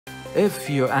If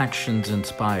your actions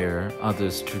inspire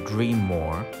others to dream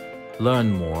more,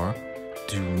 learn more,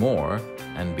 do more,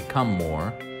 and become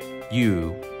more,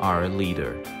 you are a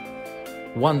leader.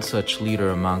 One such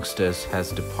leader amongst us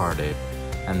has departed,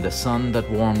 and the sun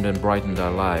that warmed and brightened our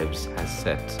lives has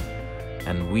set,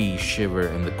 and we shiver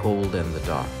in the cold and the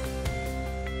dark.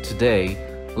 Today,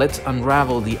 let's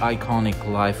unravel the iconic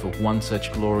life of one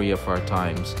such glory of our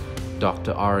times,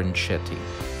 Dr. N Shetty.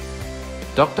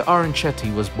 Dr. N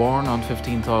Shetty was born on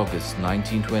 15th August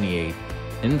 1928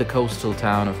 in the coastal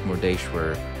town of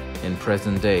Murdeshwar in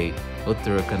present-day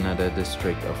Uttara Kannada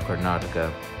district of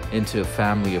Karnataka into a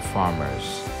family of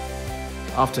farmers.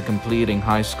 After completing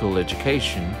high school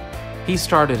education, he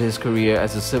started his career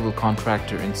as a civil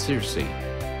contractor in Sirsi.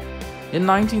 In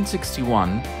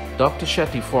 1961, Dr.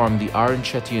 Shetty formed the N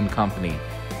Shetty & Company,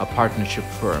 a partnership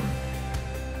firm.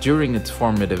 During its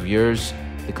formative years,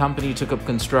 the company took up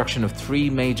construction of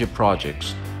 3 major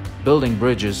projects, building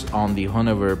bridges on the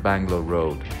Honavar-Bangalore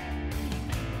road.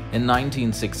 In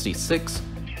 1966,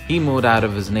 he moved out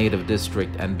of his native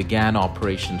district and began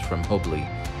operations from Hubli,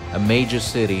 a major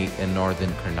city in northern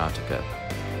Karnataka.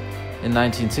 In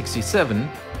 1967,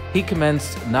 he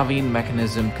commenced Naveen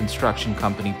Mechanism Construction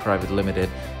Company Private Limited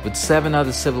with 7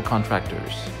 other civil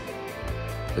contractors.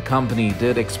 The company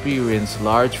did experience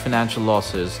large financial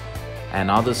losses, and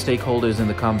other stakeholders in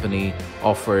the company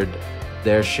offered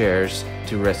their shares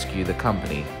to rescue the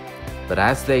company. But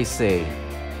as they say,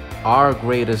 our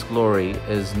greatest glory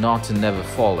is not in never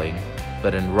falling,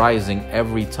 but in rising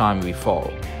every time we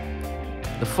fall.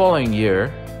 The following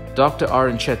year, Dr.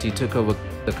 N Shetty took over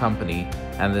the company,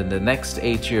 and in the next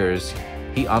 8 years,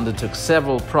 he undertook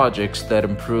several projects that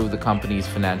improved the company's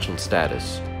financial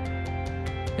status.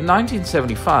 In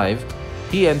 1975,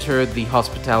 he entered the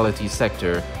hospitality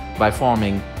sector by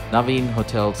forming Naveen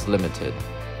Hotels Limited.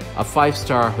 A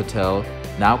 5-star hotel,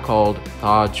 now called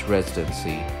Taj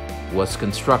Residency, was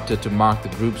constructed to mark the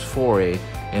group's foray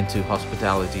into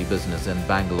hospitality business in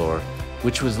Bangalore,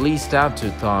 which was leased out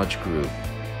to Taj Group.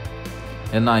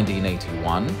 In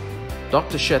 1981,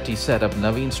 Dr. Shetty set up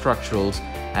Naveen Structurals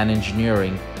and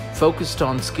Engineering, focused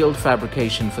on skilled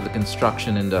fabrication for the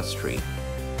construction industry.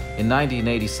 In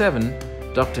 1987,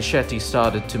 Dr. Shetty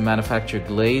started to manufacture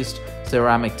glazed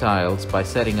ceramic tiles by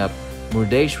setting up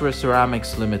Murdeshwar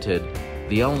Ceramics Limited,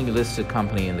 the only listed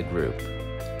company in the group.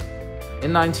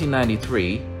 In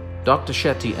 1993, Dr.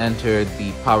 Shetty entered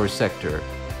the power sector,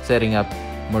 setting up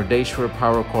Murdeshwar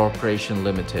Power Corporation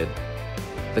Limited.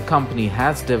 The company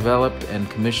has developed and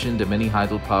commissioned a mini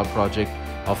hydel power project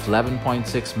of 11.6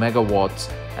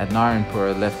 megawatts at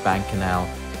Narayanpur Left Bank Canal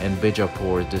in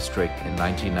Bijapur district in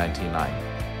 1999.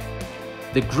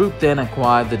 The group then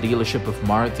acquired the dealership of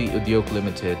Maruti Udyog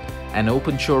Limited and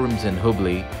opened showrooms in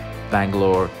Hubli,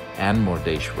 Bangalore, and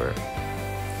Murdeshwar.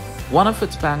 One of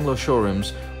its Bangalore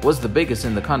showrooms was the biggest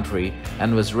in the country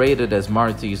and was rated as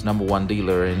Maruti's #1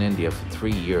 dealer in India for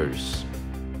 3 years.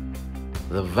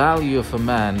 The value of a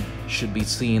man should be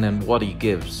seen in what he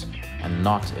gives and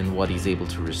not in what he's able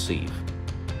to receive.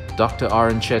 Dr.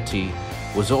 N Shetty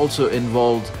was also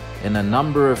involved in a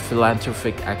number of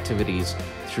philanthropic activities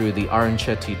through the N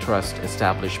Shetty Trust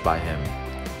established by him.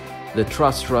 The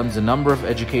trust runs a number of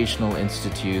educational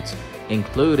institutes,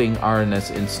 including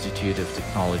RNS Institute of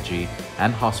Technology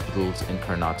and hospitals in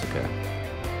Karnataka.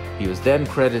 He was then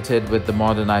credited with the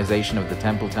modernization of the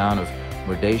temple town of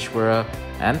Murdeshwara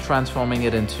and transforming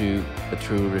it into a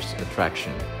tourist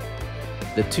attraction.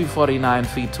 The 249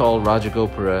 feet tall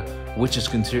Rajagopura, which is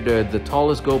considered the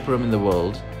tallest Gopuram in the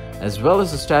world, as well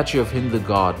as the statue of Hindu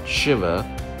god Shiva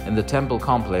in the temple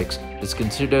complex, is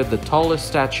considered the tallest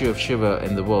statue of Shiva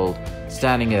in the world,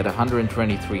 standing at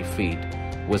 123 feet,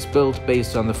 was built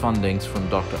based on the fundings from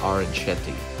Dr. N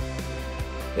Shetty.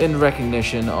 In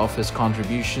recognition of his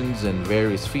contributions in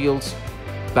various fields,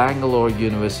 Bangalore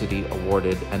University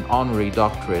awarded an honorary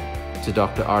doctorate to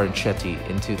Dr. N Shetty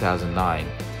in 2009,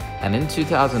 and in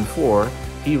 2004,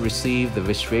 he received the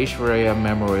Visvesvaraya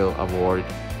Memorial Award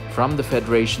from the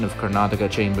Federation of Karnataka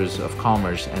Chambers of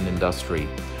Commerce and Industry,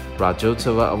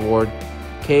 Rajotsava Award,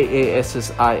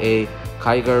 KASSIA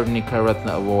Kaigarnika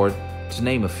Ratna Award, to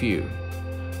name a few.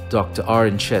 Dr.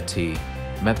 N Shetty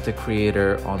met the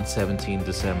creator on 17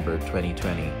 December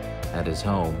 2020 at his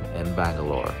home in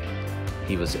Bangalore.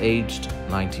 He was aged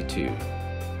 92.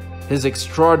 His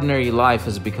extraordinary life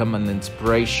has become an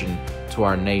inspiration to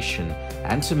our nation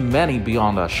and to many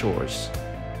beyond our shores.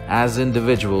 As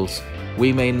individuals,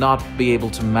 we may not be able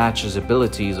to match his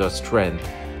abilities or strength,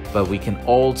 but we can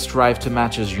all strive to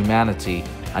match his humanity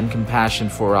and compassion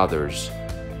for others.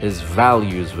 His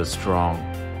values were strong,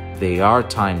 they are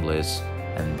timeless,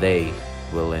 and they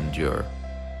will endure.